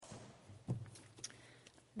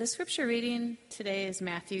The scripture reading today is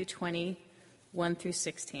Matthew 20, 1 through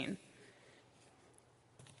 16.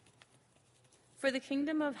 For the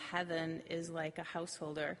kingdom of heaven is like a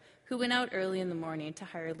householder who went out early in the morning to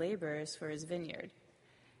hire laborers for his vineyard.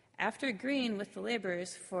 After agreeing with the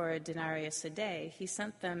laborers for a denarius a day, he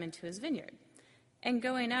sent them into his vineyard. And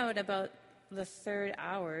going out about the third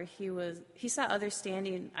hour, he saw others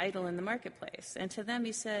standing idle in the marketplace. And to them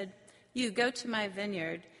he said, "You go to my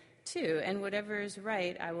vineyard too, and whatever is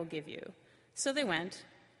right I will give you." So they went.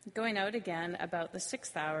 Going out again about the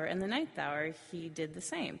 6th hour and the 9th hour, he did the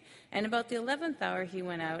same. And about the 11th hour, he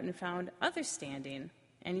went out and found others standing.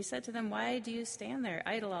 And he said to them, "Why do you stand there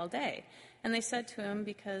idle all day?" And they said to him,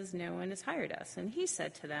 "Because no one has hired us." And he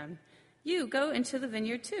said to them, "You go into the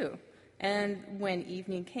vineyard too." And when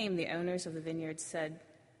evening came, the owners of the vineyard said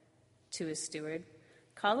to his steward,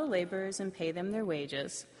 "Call the laborers and pay them their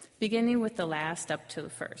wages, beginning with the last up to the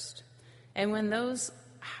first." And when those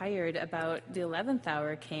hired about the 11th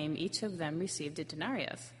hour came, each of them received a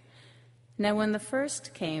denarius. Now when the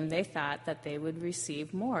first came, they thought that they would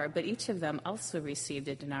receive more, but each of them also received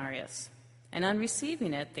a denarius. And on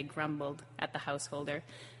receiving it, they grumbled at the householder,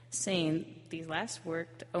 saying, "These last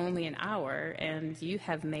worked only an hour, and you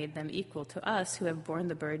have made them equal to us who have borne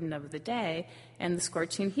the burden of the day and the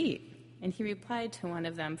scorching heat." And he replied to one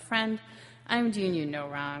of them, "Friend, I am doing you no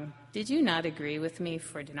wrong. Did you not agree with me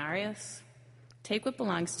for a denarius? Take what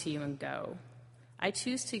belongs to you and go. I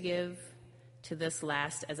choose to give to this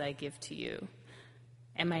last as I give to you.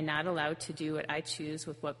 Am I not allowed to do what I choose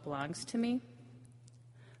with what belongs to me?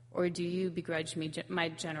 Or do you begrudge me my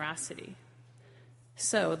generosity?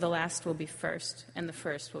 So the last will be first, and the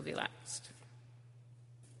first will be last."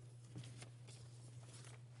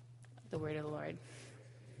 The word of the Lord.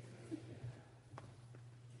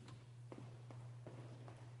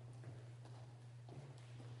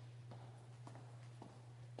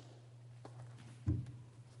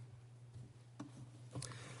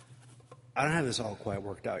 I don't have this all quite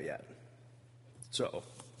worked out yet. So,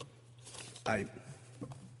 I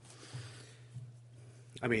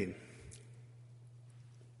mean,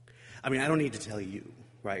 I don't need to tell you,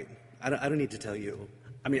 right? I don't need to tell you.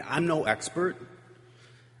 I mean, I'm no expert,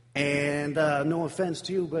 and no offense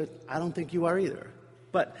to you, but I don't think you are either.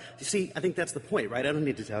 But, you see, I think that's the point, right? I don't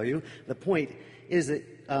need to tell you. The point is that,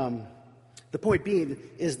 the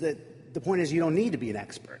point is you don't need to be an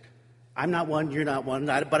expert. I'm not one, you're not one,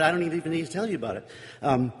 but I don't even need to tell you about it.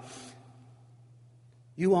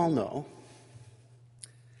 You all know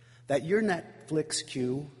that your Netflix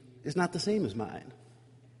queue is not the same as mine.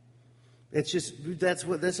 It's just, you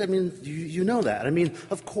know that. I mean,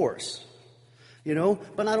 of course,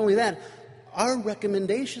 but not only that, our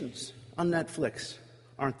recommendations on Netflix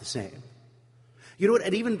aren't the same. You know what,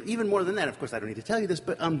 and even more than that, of course, I don't need to tell you this,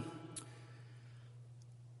 but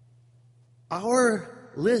our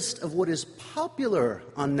list of what is popular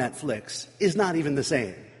on Netflix is not even the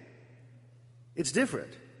same. It's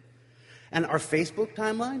different. And our Facebook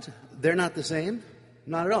timelines, they're not the same.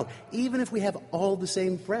 Not at all. Even if we have all the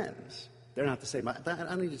same friends, they're not the same. I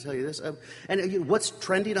don't need to tell you this. And what's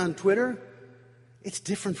trending on Twitter, it's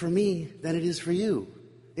different for me than it is for you.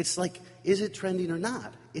 It's like, is it trending or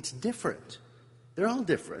not? It's different. They're all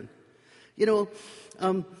different.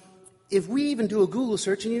 If we even do a Google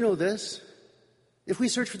search, and you know this, if we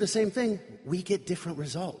search for the same thing, we get different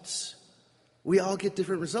results. We all get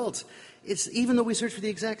different results. It's even though we search for the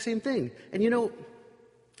exact same thing. And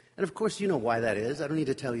and of course you know why that is. I don't need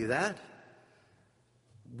to tell you that.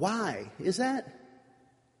 Why is that?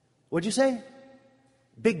 What'd you say?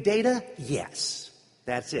 Big data? Yes.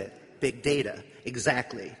 That's it. Big data.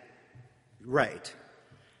 Exactly. Right.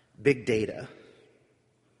 Big data.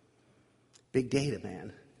 Big data,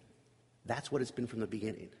 man. That's what it's been from the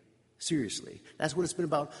beginning. Seriously. That's what it's been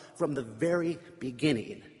about from the very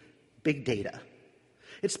beginning. Big data.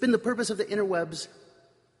 It's been the purpose of the interwebs.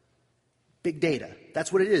 Big data.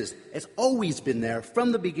 That's what it is. It's always been there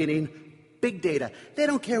from the beginning. Big data. They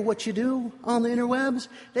don't care what you do on the interwebs.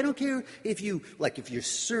 They don't care if you're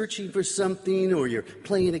searching for something, or you're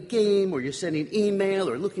playing a game, or you're sending email,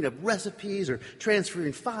 or looking up recipes, or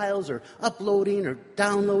transferring files, or uploading, or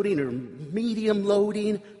downloading, or medium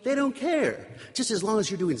loading. They don't care. Just as long as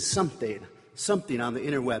you're doing something on the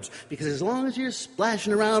interwebs. Because as long as you're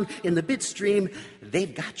splashing around in the bit stream,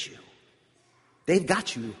 they've got you. They've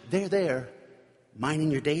got you. They're there, mining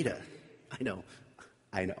your data. I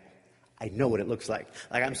know what it looks like.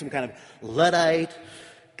 Like I'm some kind of Luddite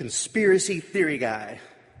conspiracy theory guy.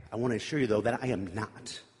 I want to assure you, though, that I am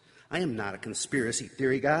not. I am not a conspiracy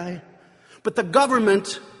theory guy. But the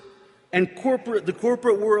government and the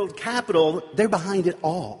corporate world capital, they're behind it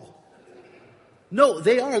all. No,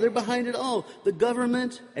 they are. They're behind it all. The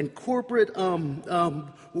government and corporate,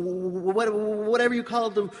 whatever you call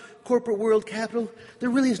it, the corporate world capital, there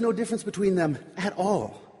really is no difference between them at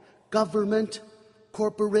all. Government,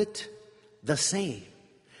 corporate, the same.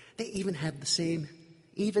 They even have the same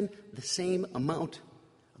amount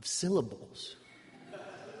of syllables.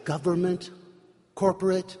 Government,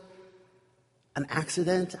 corporate, an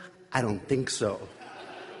accident? I don't think so.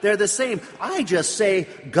 They're the same. I just say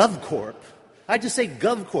GovCorp.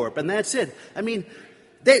 And that's it. I mean,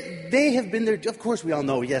 they have been there. Of course, we all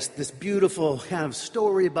know, yes, this beautiful kind of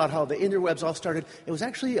story about how the interwebs all started. It was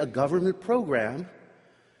actually a government program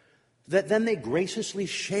that then they graciously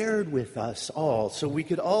shared with us all so we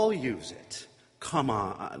could all use it. Come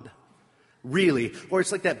on. Really. Or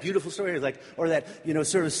it's like that beautiful story, or that,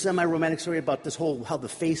 sort of semi-romantic story about this whole, how the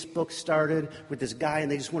Facebook started with this guy and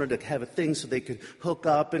they just wanted to have a thing so they could hook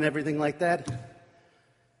up and everything like that.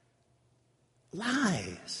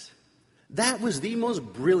 Lies. That was the most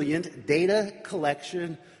brilliant data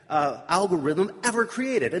collection algorithm ever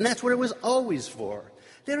created, and that's what it was always for.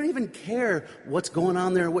 They don't even care what's going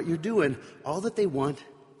on there or what you're doing. All that they want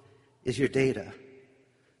is your data.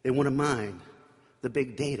 They want to mine the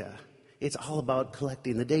big data. It's all about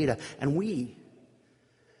collecting the data. And we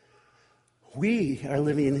are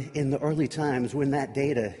living in the early times when that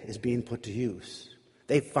data is being put to use.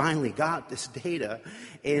 They finally got this data,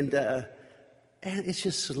 and it's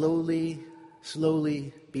just slowly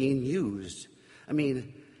being used. I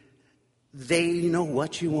mean, they know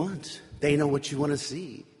what you want. They know what you want to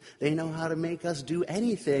see. They know how to make us do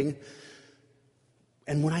anything.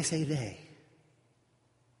 And when I say they,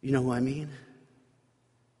 you know who I mean?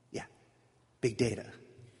 Yeah, big data,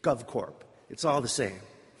 GovCorp. It's all the same.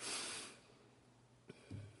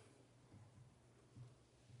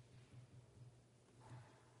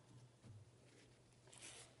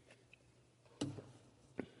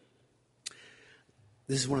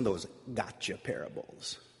 This is one of those gotcha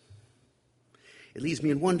parables. It leads me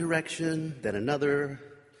in one direction, then another,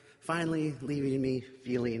 finally leaving me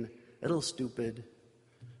feeling a little stupid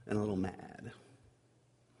and a little mad.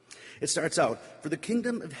 It starts out, for the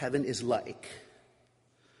kingdom of heaven is like.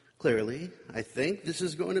 Clearly, I think this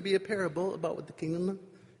is going to be a parable about what the kingdom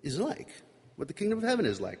is like, what the kingdom of heaven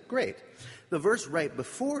is like. Great. The verse right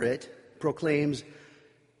before it proclaims,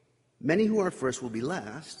 many who are first will be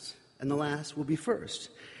last, and the last will be first.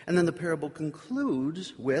 And then the parable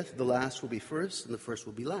concludes with the last will be first and the first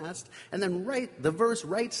will be last. And then the verse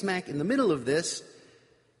right smack in the middle of this,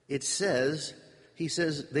 he says,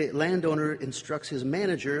 the landowner instructs his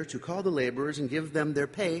manager to call the laborers and give them their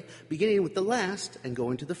pay, beginning with the last and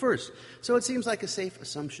going to the first. So it seems like a safe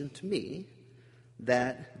assumption to me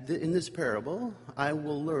that in this parable, I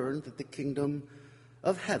will learn that the kingdom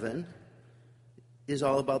of heaven is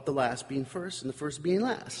all about the last being first and the first being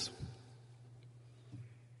last.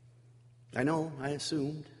 I know, I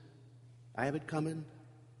assumed. I have it coming.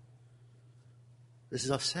 This is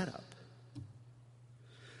a setup.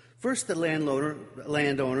 First, the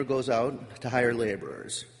landowner goes out to hire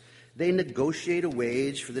laborers. They negotiate a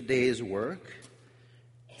wage for the day's work.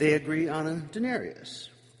 They agree on a denarius.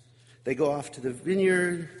 They go off to the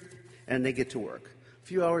vineyard and they get to work. A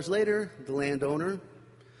few hours later, the landowner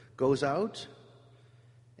goes out,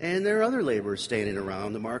 and there are other laborers standing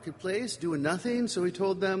around the marketplace doing nothing, so he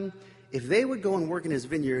told them, if they would go and work in his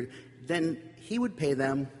vineyard, then he would pay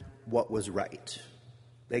them what was right.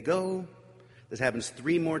 They go. This happens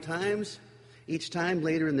 3 more times, each time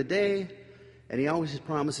later in the day, and he always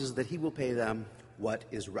promises that he will pay them what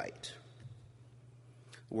is right.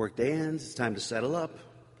 The workday ends. It's time to settle up.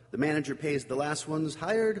 The manager pays the last ones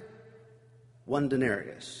hired 1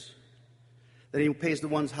 denarius. Then he pays the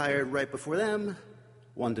ones hired right before them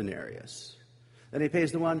 1 denarius. Then he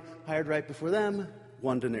pays the one hired right before them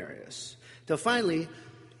 1 denarius. Till finally,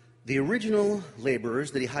 the original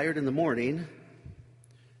laborers that he hired in the morning,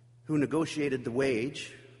 who negotiated the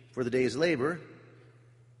wage for the day's labor,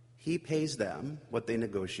 he pays them what they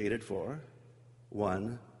negotiated for,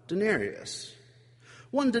 1 denarius.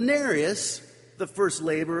 1 denarius, the first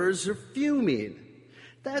laborers are fuming.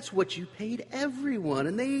 That's what you paid everyone,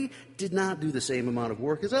 and they did not do the same amount of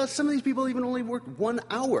work as us. Some of these people even only worked 1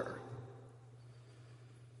 hour.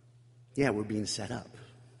 Yeah, we're being set up.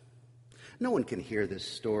 No one can hear this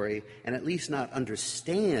story and at least not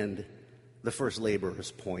understand the first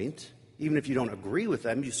laborer's point. Even if you don't agree with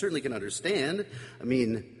them, you certainly can understand. I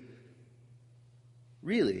mean,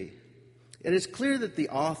 really. And it's clear that the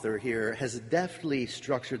author here has deftly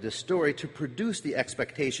structured this story to produce the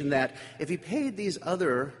expectation that if he paid these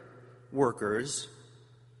other workers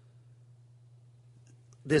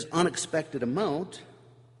this unexpected amount,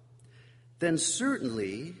 then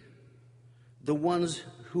certainly the ones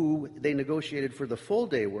who they negotiated for the full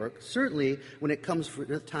day work, certainly when it comes for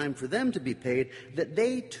the time for them to be paid, that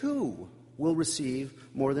they too will receive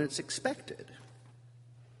more than it's expected.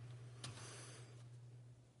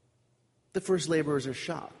 The first laborers are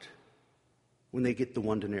shocked when they get the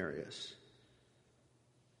 1 denarius.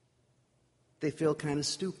 They feel kind of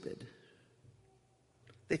stupid.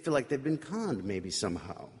 They feel like they've been conned maybe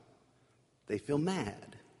somehow. They feel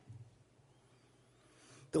mad.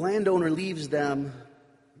 The landowner leaves them,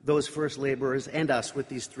 those first laborers, and us with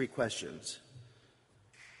these 3 questions.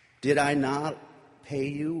 Did I not pay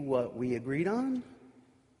you what we agreed on?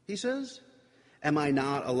 He says. Am I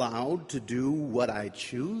not allowed to do what I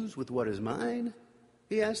choose with what is mine?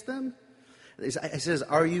 He asked them. He says,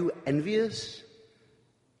 are you envious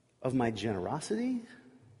of my generosity?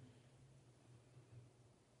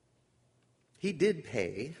 He did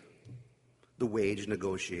pay the wage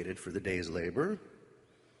negotiated for the day's labor.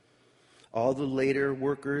 All the later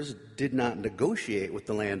workers did not negotiate with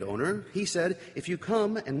the landowner. He said, if you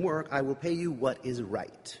come and work, I will pay you what is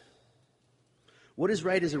right. What is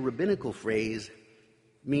right is a rabbinical phrase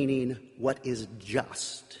meaning what is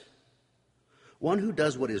just. One who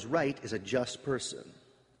does what is right is a just person.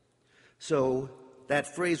 So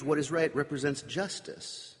that phrase, what is right, represents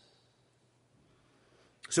justice.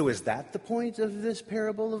 So is that the point of this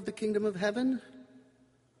parable of the kingdom of heaven?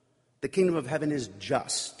 The kingdom of heaven is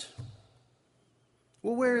just.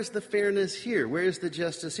 Well, where is the fairness here? Where is the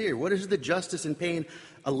justice here? What is the justice in paying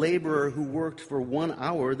a laborer who worked for 1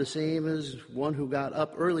 hour the same as one who got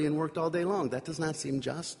up early and worked all day long? That does not seem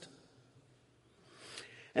just.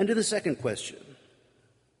 And to the second question,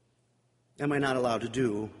 am I not allowed to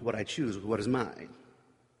do what I choose with what is mine?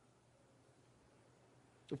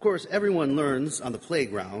 Of course, everyone learns on the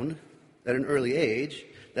playground at an early age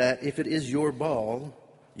that if it is your ball,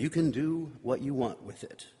 you can do what you want with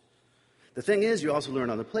it. The thing is, you also learn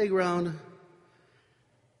on the playground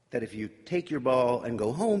that if you take your ball and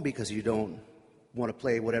go home because you don't want to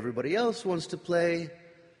play what everybody else wants to play,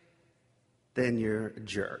 then you're a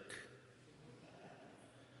jerk.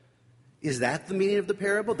 Is that the meaning of the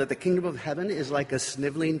parable? That the kingdom of heaven is like a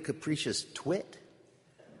sniveling, capricious twit?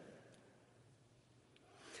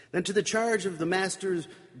 Then to the charge of the master's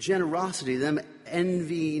generosity, them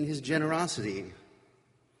envying his generosity,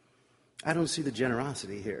 I don't see the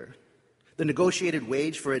generosity here. The negotiated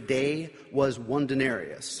wage for a day was 1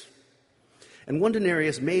 denarius. And 1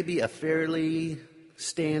 denarius may be a fairly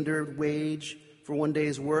standard wage for 1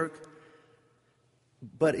 day's work,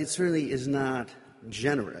 but it certainly is not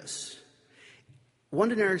generous. 1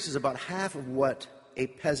 denarius is about half of what a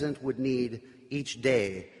peasant would need each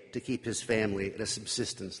day to keep his family at a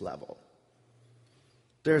subsistence level.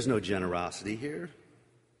 There's no generosity here.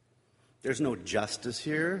 There's no justice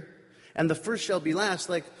here. And the first shall be last,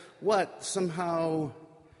 like what? Somehow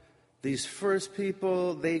these first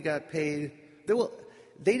people, they got paid.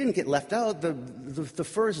 They didn't get left out. The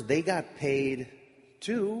first, they got paid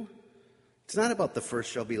too. It's not about the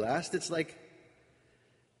first shall be last. It's like,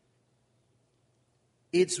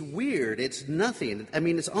 it's weird. It's nothing. I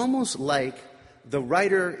mean, it's almost like the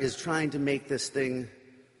writer is trying to make this thing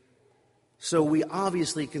so we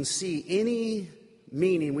obviously can see any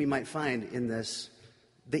meaning we might find in this,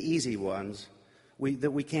 the easy ones,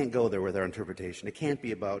 that we can't go there with our interpretation. It can't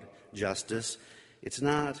be about justice. It's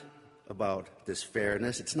not about this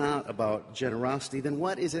fairness. It's not about generosity. Then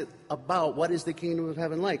what is it about? What is the kingdom of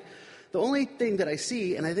heaven like? The only thing that I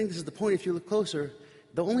see, and I think this is the point if you look closer,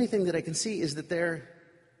 the only thing that I can see is that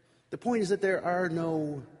the point is that there are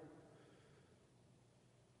no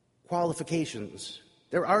qualifications.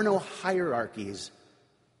 There are no hierarchies.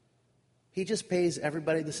 He just pays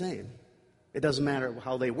everybody the same. It doesn't matter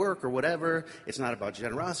how they work or whatever. It's not about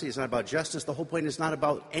generosity. It's not about justice. The whole point is not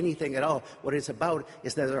about anything at all. What it's about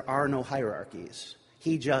is that there are no hierarchies.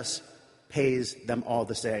 He just pays them all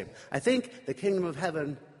the same. I think the kingdom of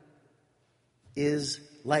heaven is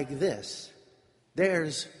like this.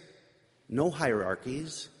 There's no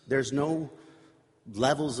hierarchies. There's no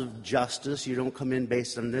levels of justice. You don't come in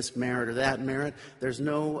based on this merit or that merit. There's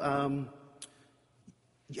no,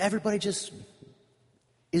 everybody just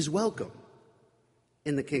is welcome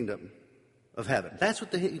in the kingdom of heaven. That's what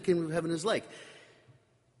the kingdom of heaven is like.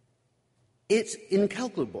 It's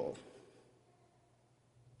incalculable.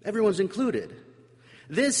 Everyone's included.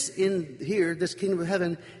 This kingdom of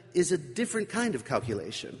heaven is a different kind of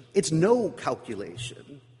calculation. It's no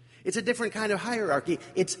calculation. It's a different kind of hierarchy.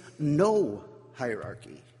 It's no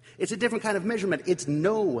hierarchy. It's a different kind of measurement. It's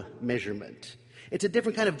no measurement. It's a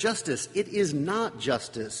different kind of justice. It is not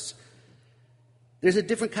justice. There's a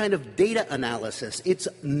different kind of data analysis. It's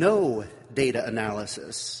no data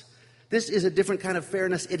analysis. This is a different kind of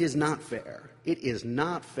fairness. It is not fair. It is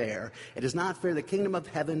not fair. It is not fair. The kingdom of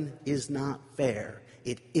heaven is not fair.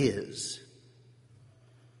 It is.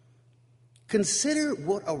 Consider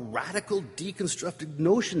what a radical deconstructed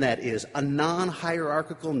notion that is. A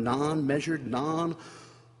non-hierarchical, non-measured,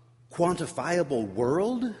 non-quantifiable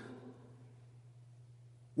world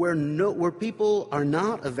where people are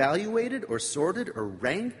not evaluated or sorted or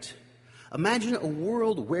ranked. Imagine a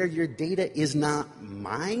world where your data is not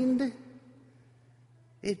mined.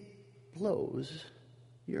 It blows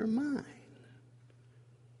your mind.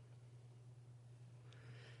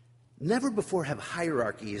 Never before have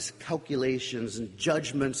hierarchies, calculations, and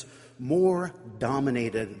judgments more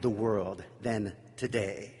dominated the world than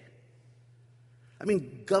today. I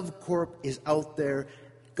mean, GovCorp is out there.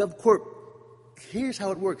 GovCorp, here's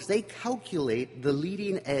how it works. They calculate the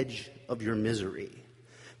leading edge of your misery.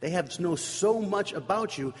 They know so much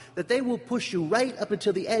about you that they will push you right up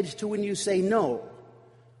until the edge to when you say no,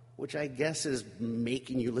 which I guess is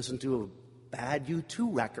making you listen to a bad U2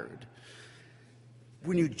 record.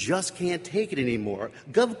 When you just can't take it anymore.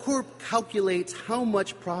 GovCorp calculates how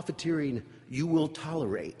much profiteering you will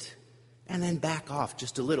tolerate and then back off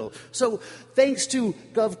just a little. So thanks to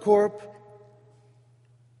GovCorp,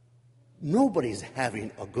 nobody's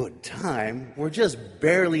having a good time. We're just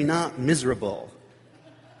barely not miserable.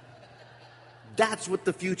 That's what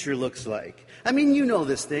the future looks like. I mean, you know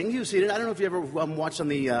this thing. You've seen it. I don't know if you ever watched on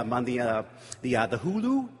the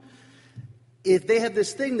Hulu. If they have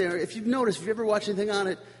this thing there, if you've noticed, if you ever watched anything on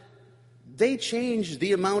it, they change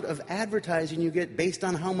the amount of advertising you get based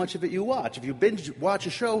on how much of it you watch. If you binge watch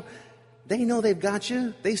a show, they know they've got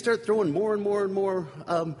you. They start throwing more and more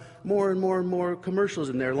commercials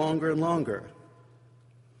in there, longer and longer.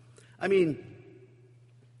 I mean,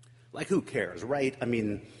 like, who cares, right? I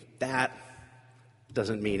mean, that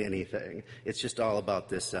doesn't mean anything. It's just all about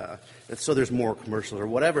this. So there's more commercials or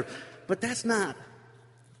whatever. But that's not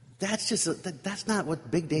what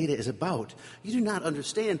big data is about. You do not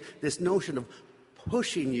understand this notion of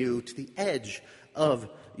pushing you to the edge of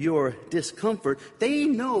your discomfort. They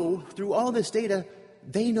know, through all this data,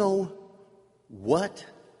 they know what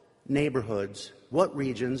neighborhoods, what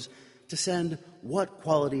regions to send what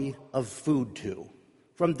quality of food to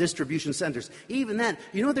from distribution centers. Even that,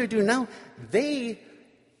 you know what they're doing now?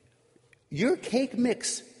 Your cake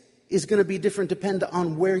mix is going to be different depending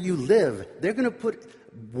on where you live. They're going to put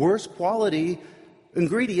worse quality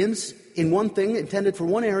ingredients in one thing intended for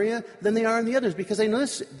one area than they are in the others, because they know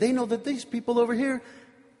that these people over here,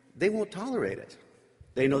 they won't tolerate it.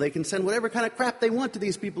 They know they can send whatever kind of crap they want to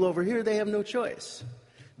these people over here. They have no choice.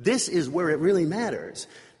 This is where it really matters.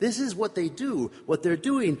 This is what they do. What they're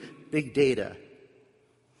doing, big data.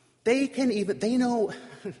 They know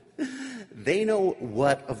they know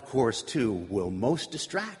what, of course, too, will most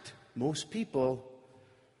distract most people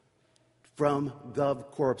from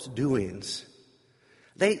GovCorp's doings.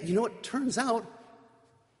 It turns out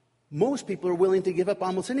most people are willing to give up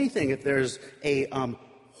almost anything if there's a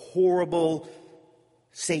horrible,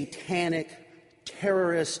 satanic,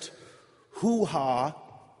 terrorist hoo-ha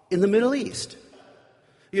in the Middle East.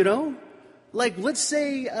 You know? Like, let's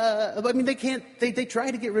say, they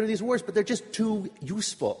try to get rid of these wars, but they're just too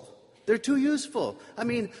useful. They're too useful. I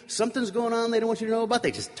mean, something's going on they don't want you to know about,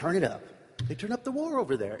 they just turn it up. They turn up the war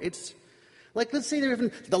over there. It's like, let's say they're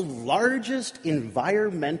even the largest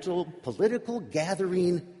environmental political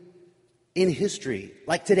gathering in history,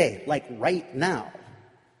 like today, like right now.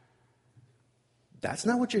 That's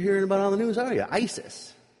not what you're hearing about on the news, are you?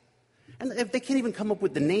 ISIS. And if they can't even come up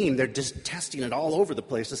with the name, they're just testing it all over the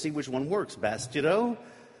place to see which one works best, you know?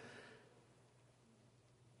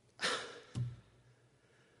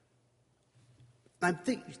 I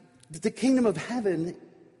think the kingdom of heaven,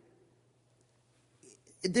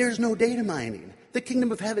 there's no data mining. The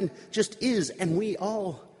kingdom of heaven just is, and we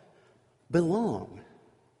all belong.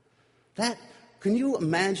 Can you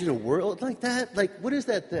imagine a world like that? Like, what is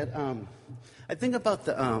that? I think about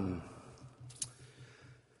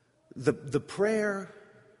the prayer.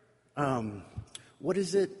 What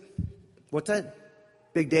is it? What's that?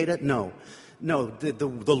 Big data? No.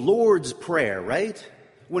 The Lord's Prayer, right?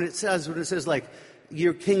 When it says like,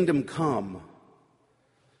 your kingdom come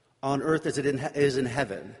on earth as it is in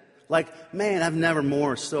heaven. Like, man, I've never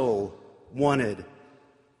more so wanted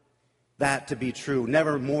that to be true.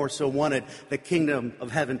 Never more so wanted the kingdom of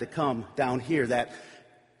heaven to come down here, that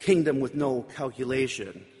kingdom with no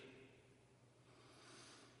calculation.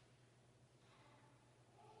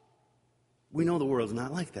 We know the world's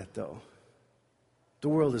not like that, though. The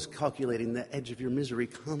world is calculating the edge of your misery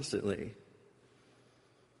constantly.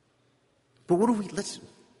 But what if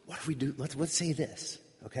we do, let's say this,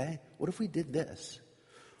 okay? What if we did this?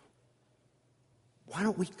 Why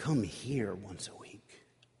don't we come here once a week?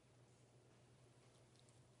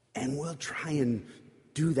 And we'll try and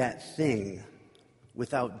do that thing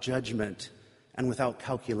without judgment and without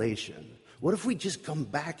calculation. What if we just come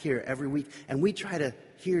back here every week and we try to,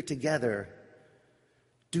 here together,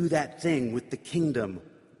 do that thing with the kingdom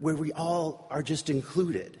where we all are just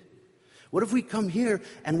included? What if we come here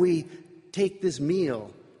and we take this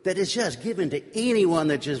meal that is just given to anyone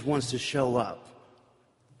that just wants to show up?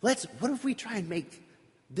 What if we try and make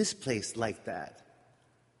this place like that?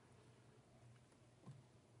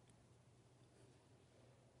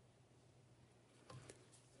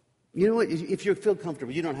 You know what? If you feel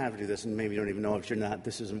comfortable, you don't have to do this, and maybe you don't even know if you're not.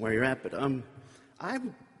 This isn't where you're at. But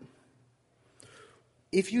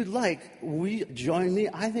if you'd like, join me.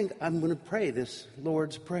 I think I'm going to pray this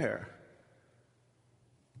Lord's Prayer.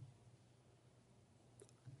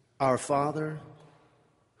 Our Father,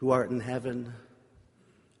 who art in heaven,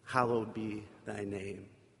 hallowed be thy name.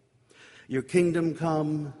 Your kingdom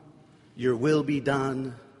come, your will be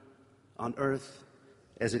done on earth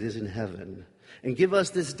as it is in heaven. And give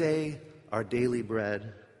us this day our daily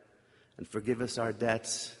bread, and forgive us our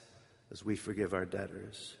debts as we forgive our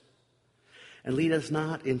debtors. And lead us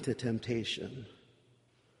not into temptation,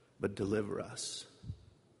 but deliver us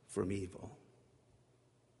from evil.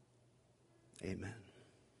 Amen.